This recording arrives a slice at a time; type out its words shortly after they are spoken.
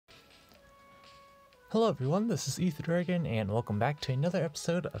Hello everyone, this is Ether Dragon, and welcome back to another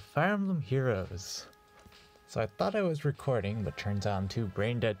episode of Fire Emblem Heroes. So I thought I was recording, but turns out I'm too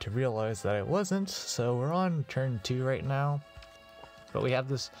brain dead to realize that I wasn't, so we're on turn 2 right now. But we have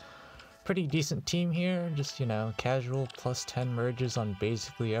this pretty decent team here, just, you know, casual plus 10 merges on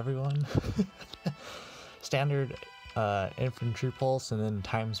basically everyone. Standard infantry pulse and then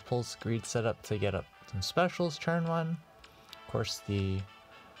times pulse greed setup to get up some specials turn 1. Of course, the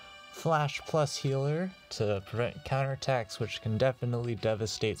Flash plus healer to prevent counterattacks, which can definitely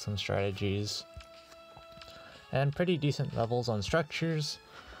devastate some strategies. And pretty decent levels on structures.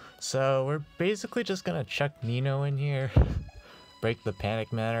 So we're basically just gonna chuck Nino in here, break the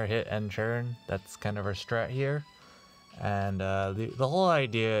panic manner, hit end turn. That's kind of our strat here. And the whole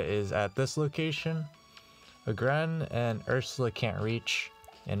idea is at this location, Agren and Ursula can't reach,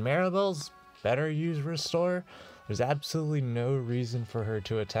 and Maribel's better use Restore. There's absolutely no reason for her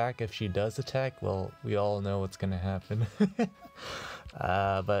to attack. If she does attack, well, we all know what's gonna happen.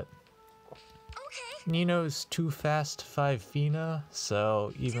 But Nino's too fast to 5 Fina,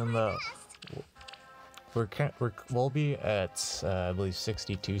 so even though we'll be at I believe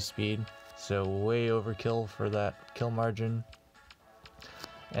 62 speed, so way overkill for that kill margin.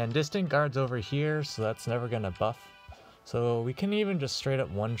 And distant guard's over here, so that's never gonna buff. So we can even just straight up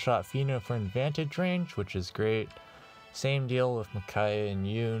one-shot Fina for advantage range, which is great. Same deal with Micaiah and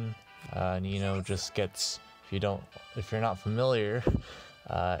Yoon. Nino just gets, if you're not familiar,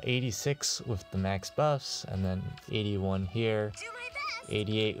 86 with the max buffs, and then 81 here,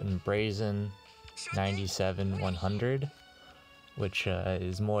 88 in Brazen, 97, 100, which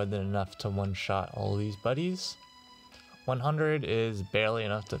is more than enough to one-shot all these buddies. 100 is barely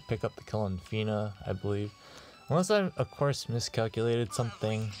enough to pick up the kill on Fina, I believe. Unless I, of course, miscalculated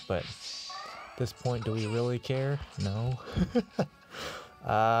something, but at this point, do we really care? No.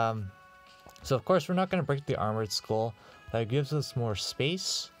 So of course, we're not going to break the Armored Skull. That gives us more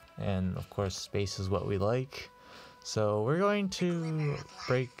space, and of course, space is what we like. So we're going to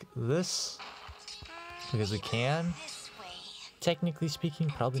break this, because we can. Technically speaking,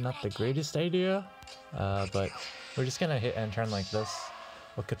 probably not the greatest idea, but we're just going to hit end turn like this.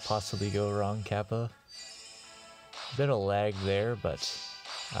 What could possibly go wrong, Kappa? Bit of lag there, but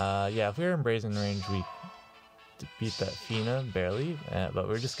yeah, if we were in Brazen range, we beat that Fina barely, but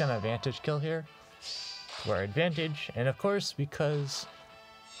we're just gonna advantage kill here to our advantage. And of course, because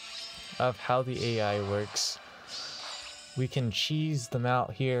of how the AI works, we can cheese them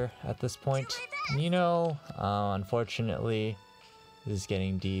out here at this point. Nino, unfortunately, is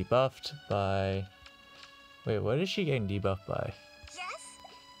getting debuffed by... Wait, what is she getting debuffed by?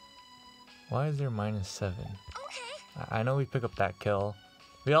 Why is there -7? I know we pick up that kill.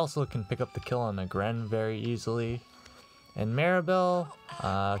 We also can pick up the kill on Agren very easily. And Maribel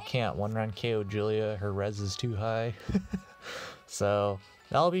can't one-round KO Julia. Her res is too high. So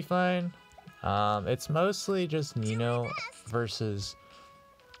that'll be fine. It's mostly just Nino versus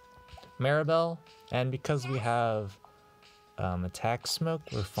Maribel. And because we have attack smoke,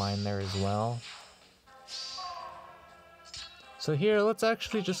 we're fine there as well. So here, let's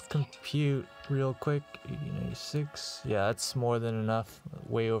actually just compute real quick. 86, yeah, that's more than enough,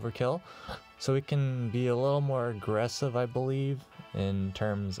 way overkill. So we can be a little more aggressive, I believe, in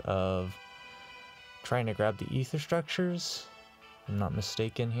terms of trying to grab the ether structures. If I'm not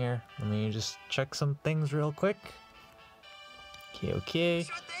mistaken here. Let me just check some things real quick. Okay.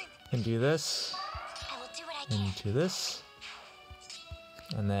 Can do this. Into this.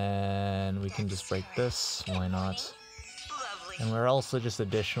 And then we can just break this, why not? And we're also just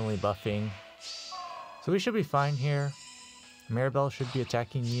additionally buffing. So we should be fine here. Maribel should be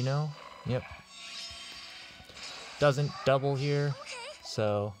attacking Nino. Yep. Doesn't double here.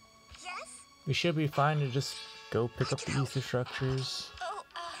 So we should be fine to just go pick up the ether structures.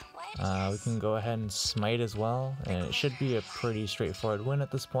 We can go ahead and smite as well. And it should be a pretty straightforward win at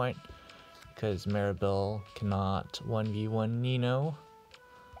this point, because Maribel cannot 1v1 Nino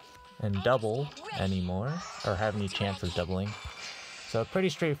and double anymore, or have any chance of doubling. So a pretty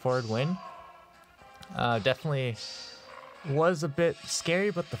straightforward win. Definitely was a bit scary,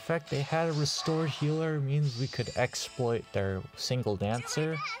 but the fact they had a restore healer means we could exploit their single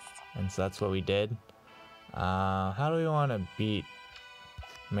dancer, and so that's what we did. How do we want to beat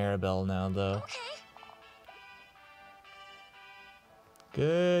Maribel now, though?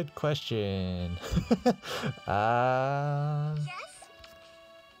 Good question.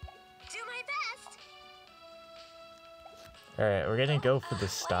 Alright, we're gonna go for the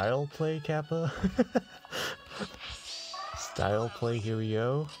style play, Kappa. Style play, here we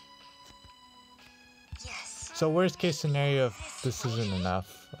go. So worst case scenario, if this isn't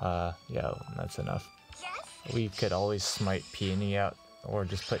enough, yeah, that's enough. we could always smite Peony out or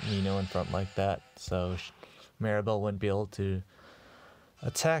just put Nino in front like that, so Maribel wouldn't be able to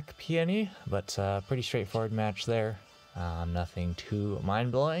attack Peony, but pretty straightforward match there. Nothing too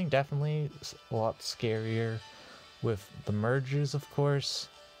mind-blowing, definitely a lot scarier with the mergers, of course.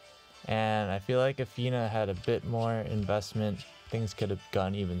 And I feel like if Fina had a bit more investment, things could have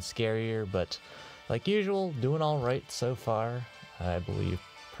gone even scarier, but like usual, doing alright so far. I believe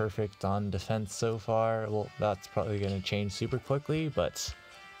perfect on defense so far. Well, that's probably going to change super quickly, but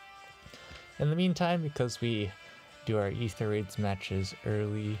in the meantime, because we do our Ether Raids matches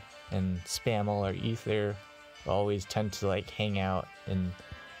early and spam all our Ether, we always tend to like hang out in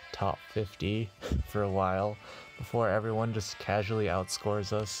top 50 for a while before everyone just casually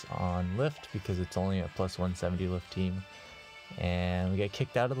outscores us on lift, because it's only a plus 170 lift team and we get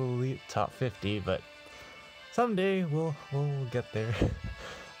kicked out of the elite top 50, but someday we'll get there.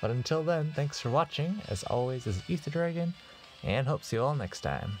 But until then, thanks for watching. As always, this is Ether Dragon, and hope to see you all next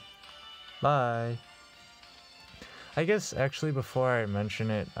time. Bye! I guess actually before I mention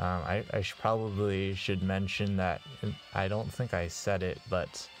it, I probably should mention that I don't think I said it,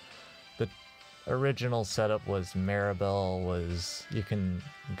 but the original setup was Maribel was, you can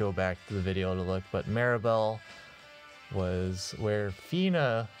go back to the video to look, but Maribel was where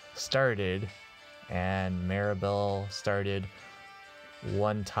Fina started, and Maribel started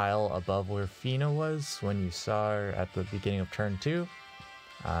one tile above where Fina was when you saw her at the beginning of turn 2.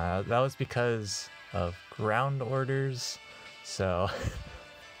 That was because of ground orders, so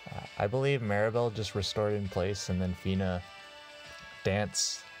I believe Maribel just restored in place, and then Fina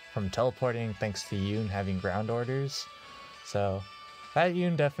danced from teleporting thanks to Yoon having ground orders. So that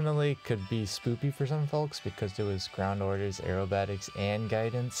Yoon definitely could be spoopy for some folks because it was ground orders, aerobatics, and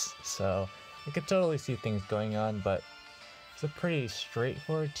guidance, so I could totally see things going on, but it's a pretty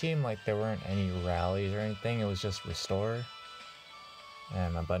straightforward team. Like, there weren't any rallies or anything, it was just restore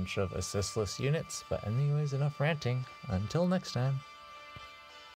and a bunch of assistless units. But anyways, enough ranting. Until next time.